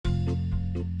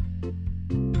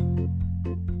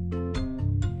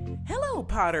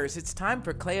Potters, it's time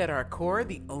for Clay at Our Core,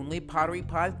 the only pottery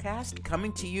podcast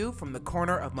coming to you from the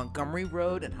corner of Montgomery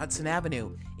Road and Hudson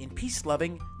Avenue in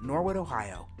peace-loving Norwood,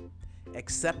 Ohio.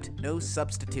 Except no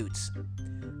substitutes.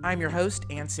 I'm your host,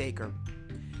 Ann Sager.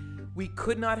 We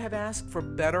could not have asked for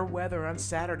better weather on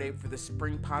Saturday for the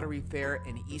Spring Pottery Fair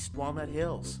in East Walnut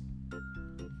Hills.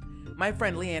 My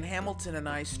friend Leanne Hamilton and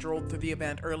I strolled through the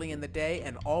event early in the day,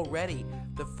 and already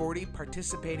the 40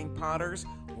 participating potters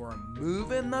were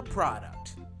moving the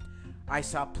product. I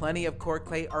saw plenty of core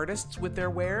clay artists with their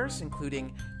wares,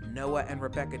 including Noah and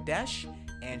Rebecca Desch,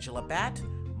 Angela Batt,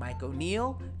 Mike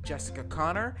O'Neill, Jessica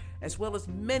Connor, as well as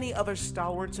many other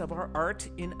stalwarts of our art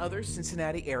in other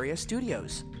Cincinnati area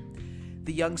studios.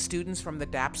 The young students from the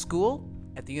DAP School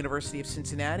at the University of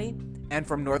Cincinnati and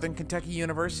from Northern Kentucky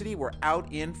University were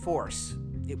out in force.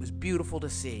 It was beautiful to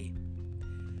see.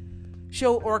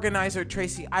 Show organizer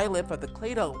Tracy Eilip of the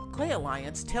Clay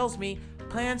Alliance tells me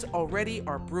plans already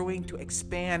are brewing to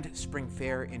expand Spring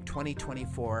Fair in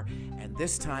 2024, and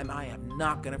this time I am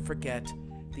not going to forget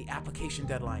the application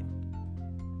deadline.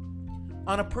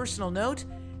 On a personal note,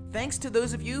 thanks to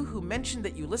those of you who mentioned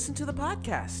that you listen to the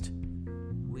podcast.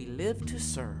 We live to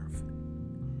serve.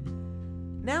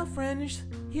 Now, friends,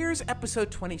 here's episode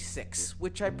 26,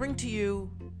 which I bring to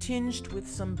you tinged with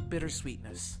some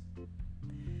bittersweetness.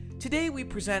 Today we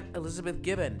present Elizabeth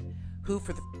Gibbon, who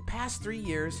for the past 3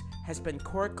 years has been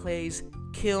Core Clay's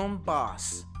kiln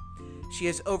boss. She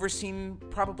has overseen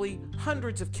probably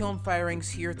hundreds of kiln firings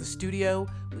here at the studio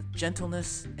with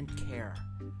gentleness and care.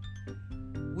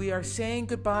 We are saying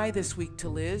goodbye this week to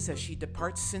Liz as she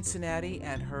departs Cincinnati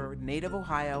and her native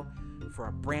Ohio for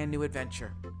a brand new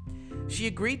adventure. She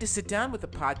agreed to sit down with the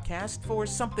podcast for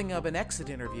something of an exit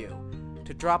interview,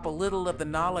 to drop a little of the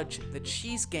knowledge that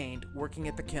she's gained working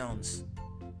at the kilns.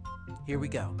 Here we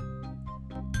go.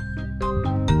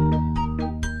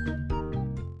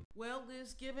 Well,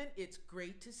 Liz Gibbon, it's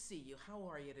great to see you. How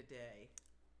are you today?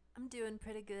 I'm doing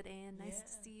pretty good, Ann. Nice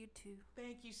to see you too.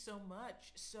 Thank you so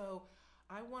much. So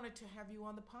I wanted to have you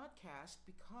on the podcast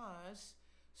because,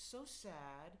 so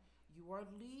sad, you are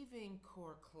leaving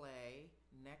Core Clay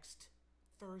next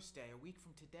Thursday, a week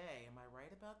from today. Am I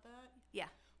right about that? Yeah.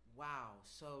 Wow.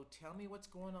 So tell me what's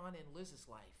going on in Liz's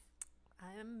life.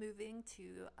 I am moving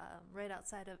to right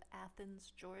outside of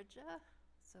Athens, Georgia.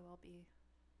 So I'll be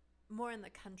more in the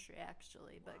country,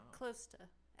 actually, but close to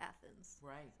Athens.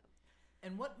 Right. So.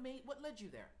 And what led you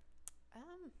there?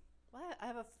 Well, I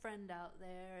have a friend out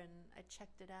there, and I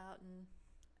checked it out, and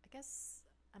I guess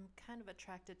I'm kind of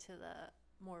attracted to the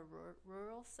more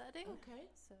rural setting. Okay.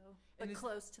 So, but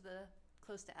close to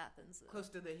Athens. Close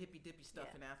to the hippy dippy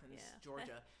stuff in Athens,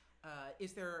 Georgia.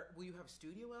 Will you have a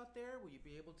studio out there? Will you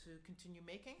be able to continue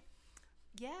making?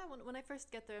 Yeah, when I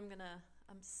first get there,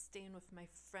 I'm staying with my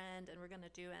friend, and we're gonna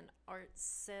do an art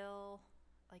sale,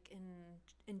 like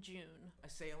in June. A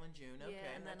sale in June, okay,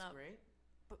 yeah, and that's great.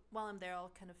 But while I'm there,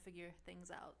 I'll kind of figure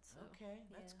things out. So, okay,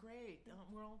 that's great.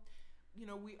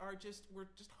 We're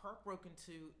just heartbroken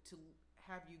to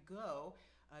have you go.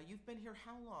 You've been here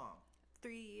how long?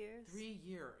 3 years. 3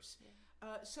 years. Yeah.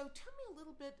 So tell me a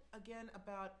little bit again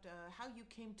about how you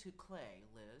came to clay,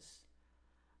 Liz.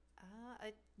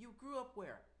 You grew up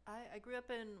where? I grew up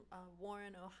in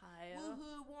Warren, Ohio.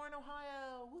 Woohoo, Warren,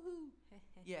 Ohio. Woohoo.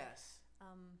 Yes.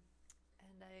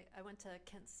 And I went to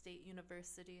Kent State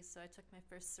University, so I took my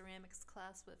first ceramics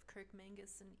class with Kirk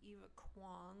Mangus and Eva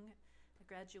Kwong. I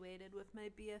graduated with my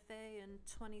BFA in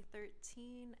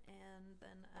 2013, and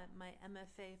then my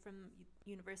MFA from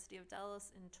University of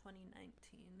Dallas in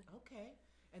 2019. Okay.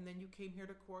 And then you came here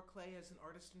to Core Clay as an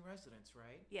artist in residence,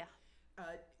 right? Yeah.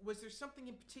 Was there something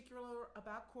in particular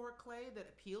about Core Clay that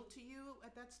appealed to you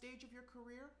at that stage of your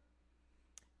career?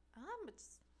 It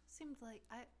seemed like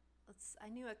I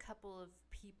knew a couple of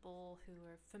people who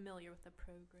were familiar with the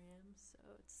program, so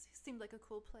it seemed like a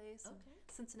cool place. Okay.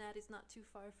 Cincinnati's not too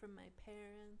far from my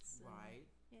parents. Right.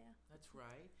 Yeah. That's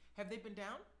right. Have they been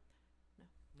down? No.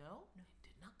 No? They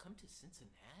did not come to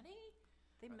Cincinnati?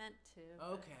 They meant to.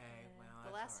 Okay, well,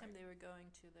 the last time they were going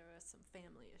to, there was some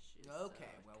family issues.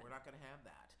 Okay, we're not going to have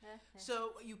that.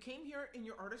 So you came here in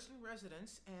your artist in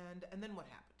residence, and then what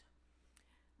happened?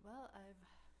 Well,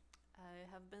 I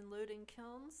have been loading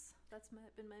kilns. That's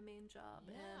been my main job,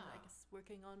 and I guess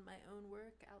working on my own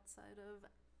work outside of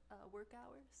work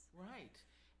hours. Right.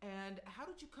 And how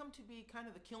did you come to be kind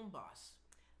of the kiln boss?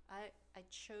 I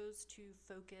chose to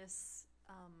focus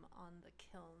on the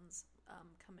kilns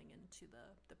coming into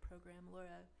the program.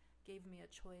 Laura gave me a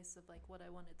choice of like what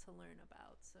I wanted to learn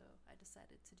about, so I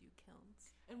decided to do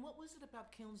kilns. And what was it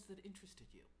about kilns that interested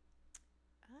you?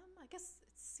 I guess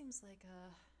it seems like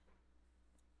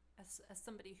as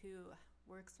somebody who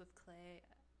works with clay,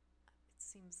 it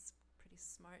seems pretty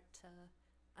smart to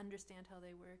understand how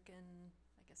they work and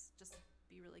I guess just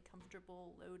be really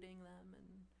comfortable loading them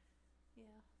and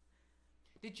yeah.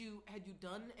 Had you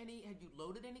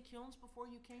loaded any kilns before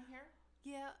you came here?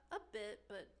 Yeah, a bit,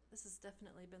 but this has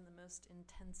definitely been the most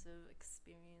intensive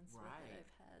experience with it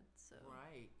I've had. So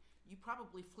Right. You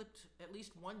probably flipped at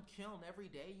least one kiln every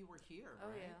day you were here, oh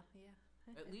right?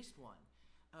 yeah. At least one.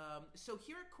 So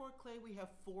here at Core Clay we have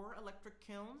 4 electric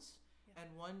kilns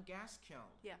and 1 gas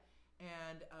kiln. Yeah.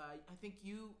 And I think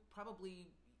you kind of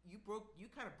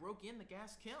broke in the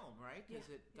gas kiln, right? Because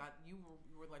you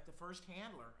were like the first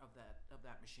handler of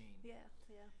that machine. Yeah.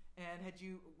 And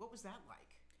what was that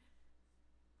like?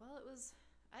 Well, it was.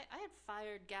 I had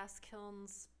fired gas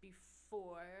kilns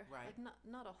before, right? Like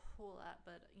not a whole lot,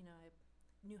 but I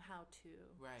knew how to.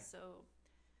 Right. So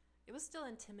it was still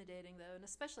intimidating though, and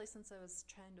especially since I was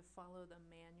trying to follow the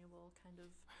manual kind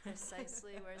of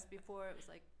precisely, whereas before it was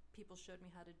like people showed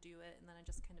me how to do it, and then I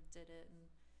just kind of did it,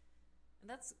 and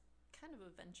that's kind of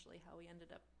eventually how we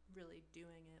ended up really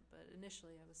doing it. But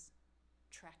initially, I was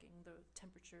tracking the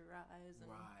temperature rise, and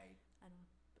right. I don't know,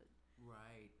 but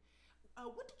right.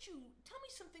 Tell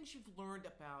me some things you've learned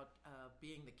about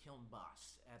being the kiln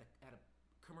boss at a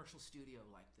commercial studio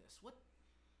like this. What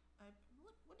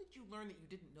did you learn that you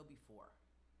didn't know before?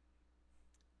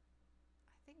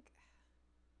 I think,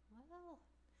 well,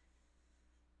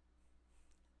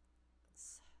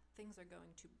 things are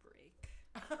going to break.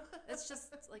 It's just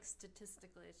like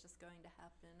statistically, it's just going to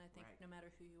happen. I think no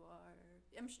matter who you are,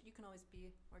 I'm sure you can always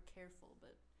be more careful,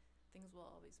 but things will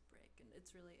always break, and it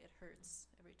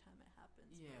hurts every time it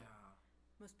happens. Yeah.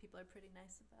 Most people are pretty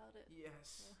nice about it.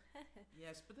 Yes. So.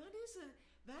 Yes, but that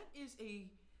is a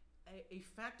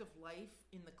fact of life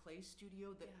in the clay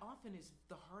studio that often is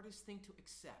the hardest thing to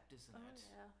accept, isn't it?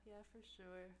 Oh yeah, for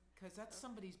sure. Because that's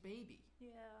somebody's baby.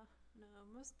 Yeah. No,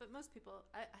 most people,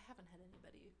 I haven't had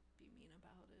anybody be mean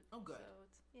about it. Oh, good.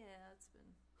 So it's been.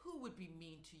 Who would be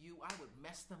mean to you? I would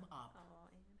mess them up. Oh,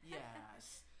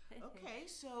 yes. Okay,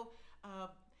 so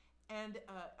are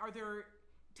there?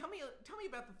 Tell me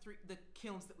about the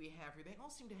kilns that we have here. They all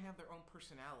seem to have their own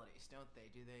personalities, don't they?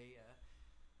 Do they?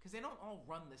 Because they don't all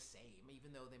run the same,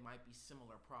 even though they might be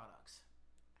similar products.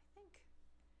 I think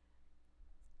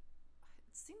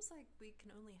it seems like we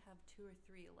can only have 2 or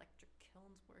 3 electric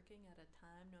kilns working at a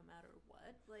time, no matter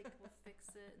what. Like we'll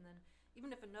fix it, and then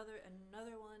even if another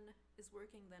one is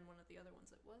working, then one of the other ones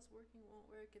that was working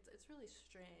won't work. It's really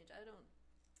strange.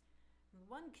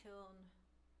 One kiln,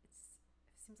 it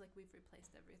seems like we've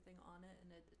replaced everything on it, and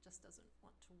it just doesn't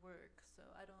want to work. So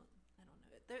I don't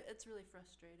know. It's really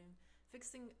frustrating.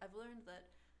 I've learned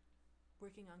that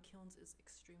working on kilns is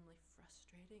extremely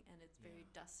frustrating, and it's very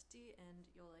dusty, and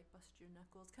you'll like bust your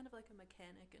knuckles, kind of like a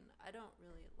mechanic. And I don't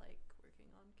really like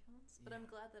working on kilns, but I'm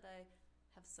glad that I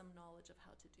have some knowledge of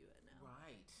how to do it now.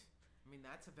 Right. I mean,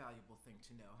 that's a valuable thing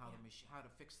to know, how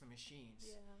to fix the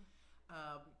machines.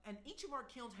 Yeah. And each of our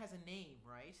kilns has a name,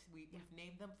 right? We've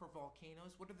named them for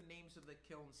volcanoes. What are the names of the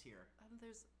kilns here?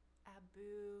 There's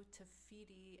Abu,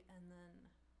 Tafiti, and then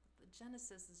the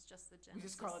Genesis is just the Genesis. We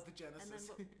just call it the Genesis. And then,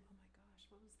 oh my gosh,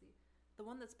 what was the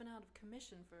one that's been out of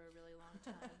commission for a really long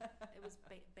time? It was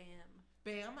BAM.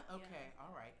 BAM? Okay, Yeah.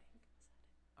 all right. I think it was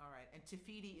that. All right. And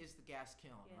Tafiti is the gas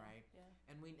kiln, Yeah, right?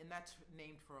 Yeah. And that's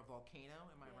named for a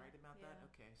volcano. Am I right about that? Yeah.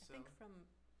 Okay, so I think from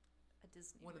a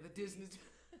Disney one of the movie, Disney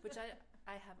which I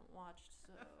haven't watched,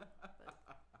 so but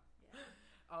yeah.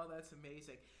 Oh, that's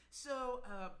amazing. So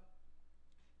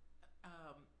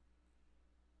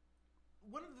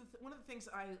one of the things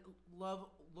I love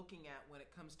looking at when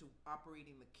it comes to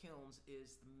operating the kilns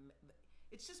is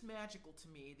it's just magical to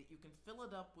me that you can fill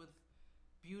it up with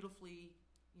beautifully,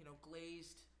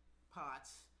 glazed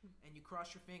pots, and you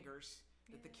cross your fingers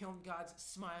that the kiln gods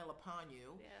smile upon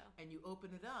you, and you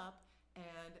open it up.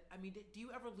 And I mean, do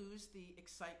you ever lose the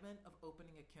excitement of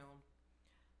opening a kiln?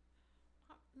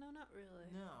 No, not really.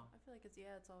 No. I feel like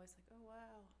it's always like, oh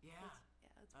wow. Yeah.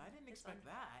 It's I didn't expect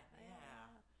that.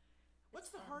 Yeah. What's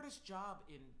It's the fun. hardest job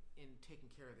in taking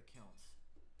care of the kilns?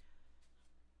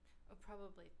 Oh,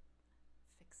 probably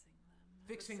fixing them.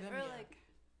 Fixing them, or yeah. like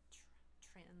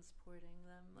transporting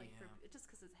them, like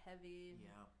just because it's heavy.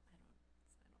 Yeah. I don't know.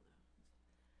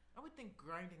 I would think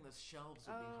grinding the shelves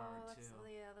would be hard too.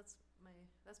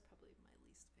 That's probably my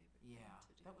least favorite. Yeah,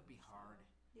 thing to do, that would be hard.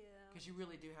 Yeah. Because you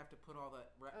really do have to put all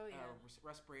that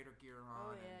respirator gear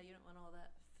on. Oh yeah, you don't want all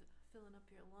that filling up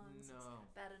your lungs. No.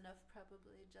 It's bad enough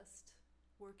probably just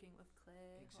working with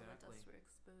clay. Exactly. All the dust we're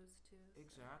exposed to. So.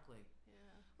 Exactly.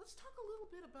 Yeah. Let's talk a little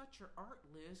bit about your art,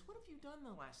 Liz. What have you done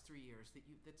the last 3 years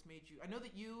that's made you? I know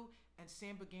that you and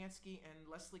Sam Bogansky and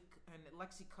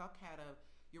Lexi Cook had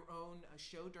your own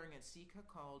show during NCECA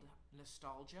called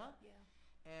Nostalgia. Yeah.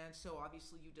 And so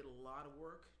obviously you did a lot of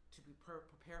work to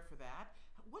prepare for that.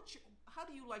 How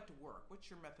do you like to work?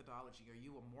 What's your methodology? Are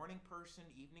you a morning person,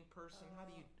 evening person?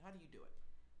 How do you do it?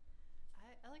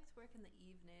 I like to work in the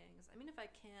evenings. I mean, if I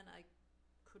can, I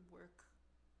could work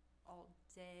all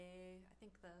day.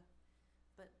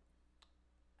 But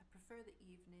I prefer the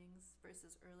evenings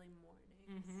versus early mornings.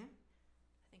 Mm-hmm.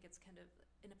 I think it's kind of,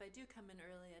 and if I do come in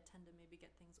early, I tend to maybe get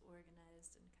things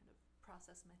organized and kind of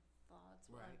process my thoughts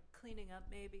while I'm cleaning up,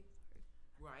 maybe.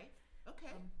 Right.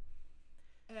 Okay.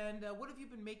 And what have you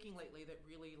been making lately that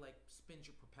really spins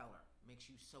your propeller, makes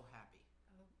you so happy?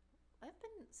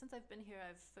 Since I've been here,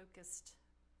 I've focused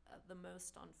the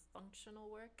most on functional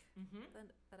work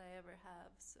that I ever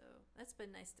have. So it's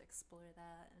been nice to explore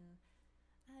that, and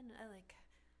I like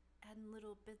adding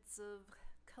little bits of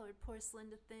colored porcelain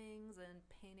to things and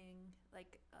painting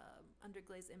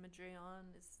underglaze imagery on.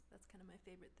 That's kind of my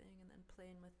favorite thing, and then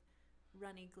playing with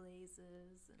runny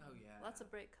glazes and lots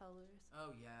of bright colors.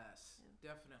 Oh yes,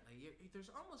 definitely. There's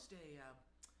almost an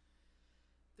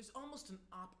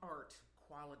op art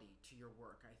quality to your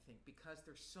work, I think, because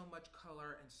there's so much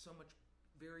color and so much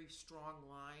very strong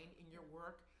line in your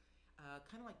work.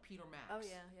 Kind of like Peter Max. Oh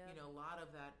yeah. You know, a lot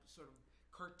of that sort of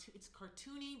it's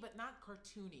cartoony, but not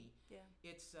cartoony. Yeah.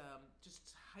 It's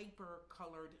just hyper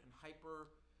colored and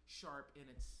hyper sharp in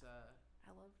its.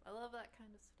 I love that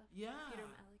kind of stuff. Yeah.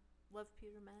 Love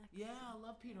Peter Max. Yeah, I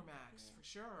love Peter Max for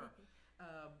sure.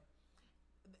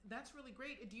 That's really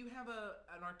great. Do you have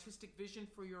an artistic vision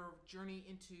for your journey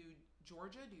into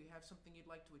Georgia? Do you have something you'd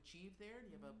like to achieve there?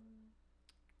 Do you have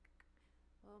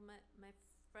Well, my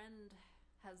friend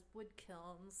has wood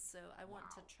kilns, so I want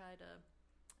to try to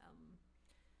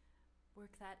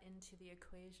work that into the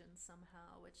equation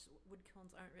somehow, which wood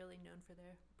kilns aren't really known for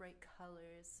their bright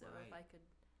colors. So if I could,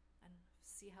 I don't know,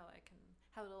 see how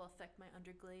it'll affect my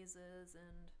underglazes,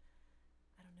 and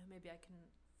I don't know, maybe I can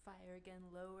fire again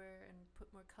lower and put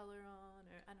more color on,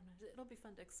 or I don't know, it'll be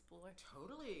fun to explore.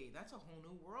 Totally. That's a whole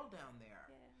new world down there.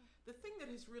 Yeah. The thing that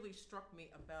has really struck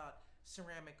me about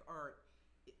ceramic art,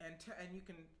 and I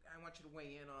want you to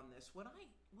weigh in on this. What I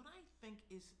think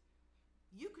is,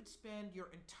 you could spend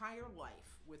your entire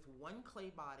life with one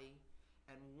clay body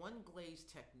and one glaze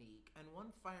technique and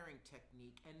one firing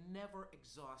technique and never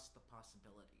exhaust the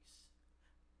possibilities.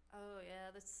 Oh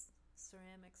yeah, this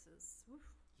ceramics is. Oof.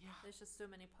 Yeah. There's just so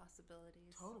many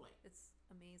possibilities. Totally. It's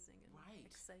amazing and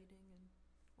exciting and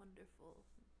wonderful.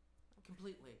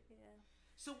 Completely. Yeah.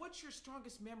 So what's your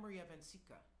strongest memory of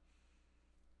NCECA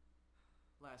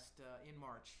in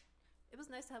March? It was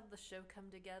nice to have the show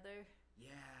come together.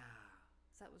 Yeah.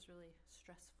 So that was really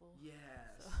stressful.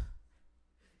 Yes. So.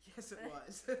 Yes, it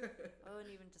was. And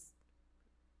even just,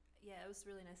 it was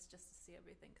really nice just to see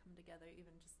everything come together,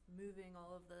 even just moving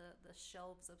all of the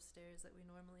shelves upstairs that we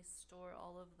normally store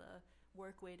all of the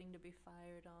work waiting to be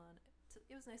fired on.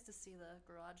 It was nice to see the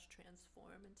garage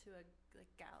transform into a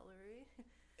gallery.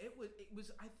 It was.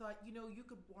 I thought, you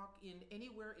could walk in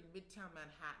anywhere in Midtown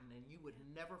Manhattan and you would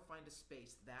never find a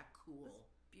space that cool. It was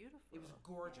beautiful. It was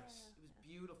gorgeous. It was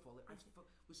beautiful. I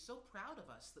was so proud of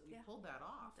us that we pulled that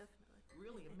off. Definitely.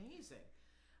 Really amazing.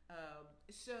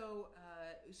 So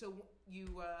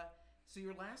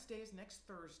your last day is next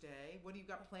Thursday. What do you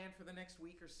got planned for the next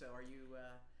week or so? Are you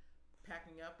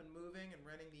packing up and moving and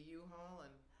renting the U-Haul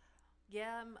and?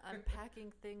 Yeah, I'm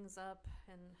packing things up,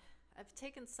 and I've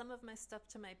taken some of my stuff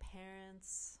to my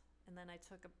parents, and then I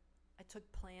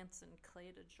took plants and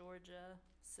clay to Georgia.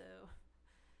 So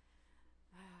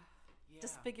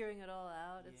just figuring it all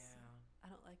out. I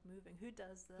don't like moving. Who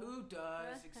does though? Who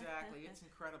does? Exactly. It's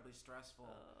incredibly stressful.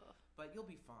 But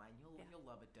you'll be fine. You'll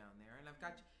love it down there. And I've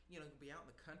got you'll be out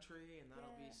in the country, and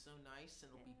that'll be so nice.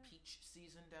 And it'll be peach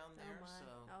season down there.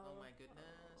 Oh my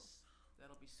goodness,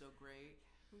 that'll be so great.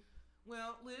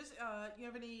 Well, Liz, you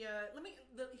have any?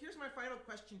 Here's my final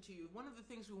question to you. One of the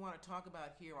things we want to talk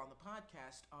about here on the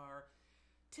podcast are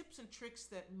tips and tricks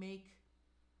that make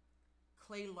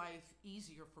clay life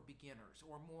easier for beginners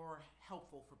or more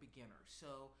helpful for beginners.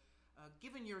 So,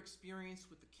 given your experience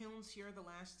with the kilns here the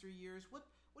last 3 years, what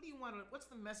do you want to? What's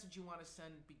the message you want to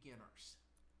send beginners?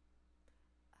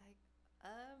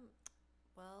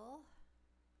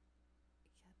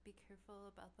 Be careful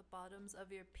about the bottoms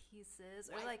of your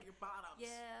pieces, or your bottoms.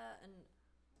 Yeah, and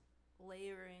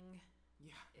layering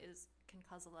can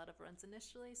cause a lot of runs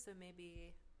initially. So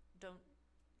maybe don't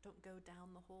go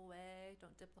down the whole way.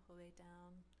 Don't dip the whole way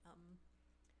down.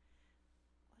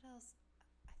 What else?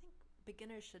 I think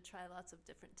beginners should try lots of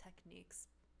different techniques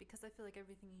because I feel like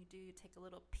everything you do, you take a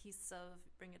little piece of,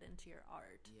 bring it into your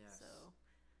art. Yes. So,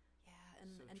 yeah,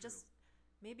 and So true. just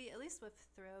maybe at least with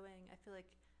throwing, I feel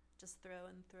like just throw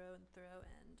and throw and throw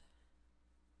and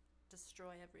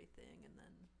destroy everything, and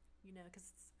then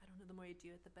because I don't know, the more you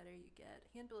do it, the better you get.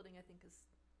 Hand building, I think, is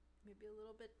maybe a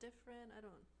little bit different.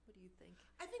 What do you think?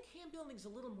 I think hand building's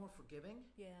a little more forgiving.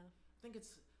 Yeah.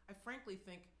 I frankly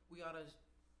think we ought to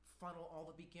funnel all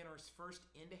the beginners first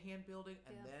into hand building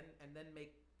and then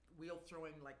make wheel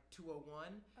throwing like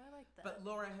 201. I like that. But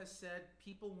Laura has said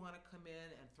people want to come in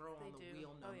and throw on the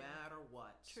wheel no matter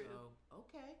what. True. So,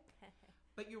 okay.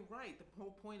 But you're right. The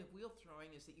whole point of wheel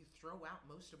throwing is that you throw out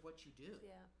most of what you do.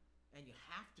 Yeah. And you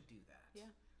have to do that. Yeah.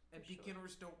 And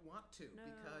beginners don't want to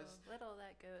because let all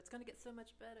that go. It's going to get so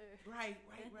much better. Right.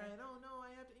 Oh no,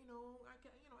 I have to. I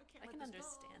can't. I can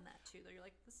understand that too. Though you're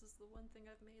like, this is the one thing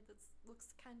I've made that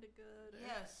looks kind of good.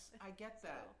 Yes, I get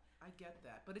that. I get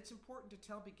that. But it's important to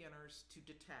tell beginners to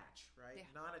detach, right? Yeah.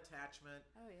 Non-attachment.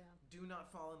 Oh yeah. Do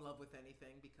not fall in love with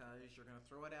anything because you're going to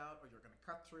throw it out or you're going to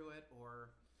cut through it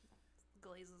or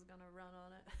glaze is gonna run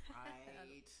on it.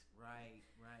 Right.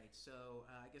 So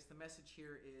I guess the message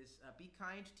here is be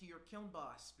kind to your kiln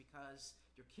boss because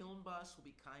your kiln boss will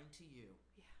be kind to you.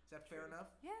 Yeah. Is that fair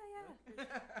enough? Yeah.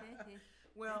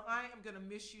 Well, I am gonna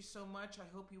miss you so much. I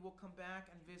hope you will come back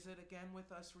and visit again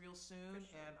with us real soon.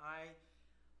 Sure. And I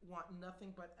want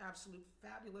nothing but absolute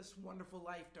fabulous, wonderful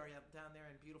life down there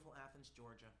in beautiful Athens,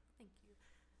 Georgia. Thank you.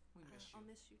 We miss you. I'll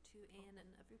miss you too, Anne,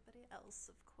 and everybody else,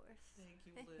 of course. Thank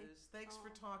you, Liz. Thanks for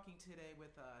talking today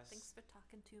with us. Thanks for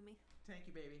talking to me. Thank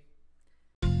you, baby.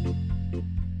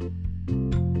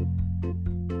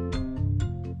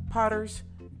 Potters,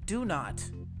 do not,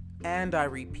 and I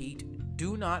repeat,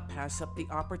 do not pass up the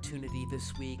opportunity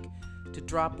this week to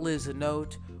drop Liz a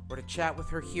note or to chat with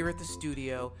her here at the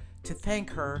studio to thank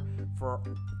her for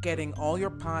getting all your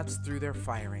pots through their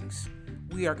firings.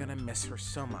 We are going to miss her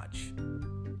so much.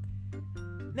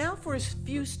 Now for a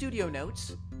few studio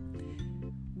notes.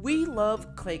 We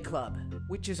love Clay Club,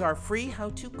 which is our free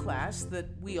how-to class that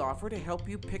we offer to help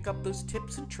you pick up those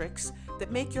tips and tricks that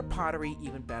make your pottery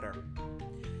even better.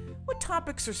 What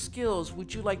topics or skills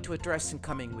would you like to address in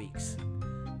coming weeks?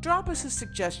 Drop us a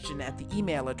suggestion at the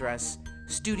email address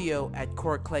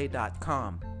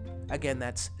studio@coreclay.com. Again,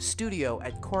 that's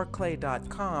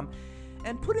studio@coreclay.com,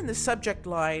 and put in the subject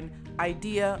line,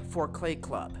 Idea for Clay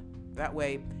Club. That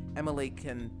way, Emily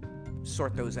can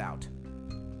sort those out.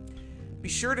 Be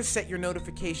sure to set your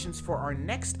notifications for our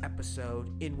next episode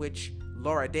in which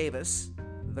Laura Davis,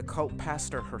 the cult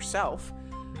pastor herself,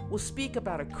 will speak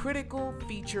about a critical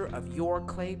feature of your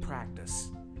clay practice,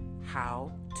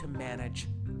 how to manage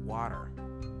water.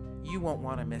 You won't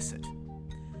want to miss it.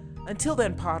 Until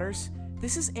then, Potters,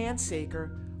 this is Ann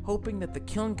Sager, hoping that the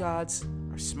kiln gods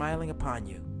are smiling upon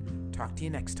you. Talk to you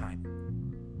next time.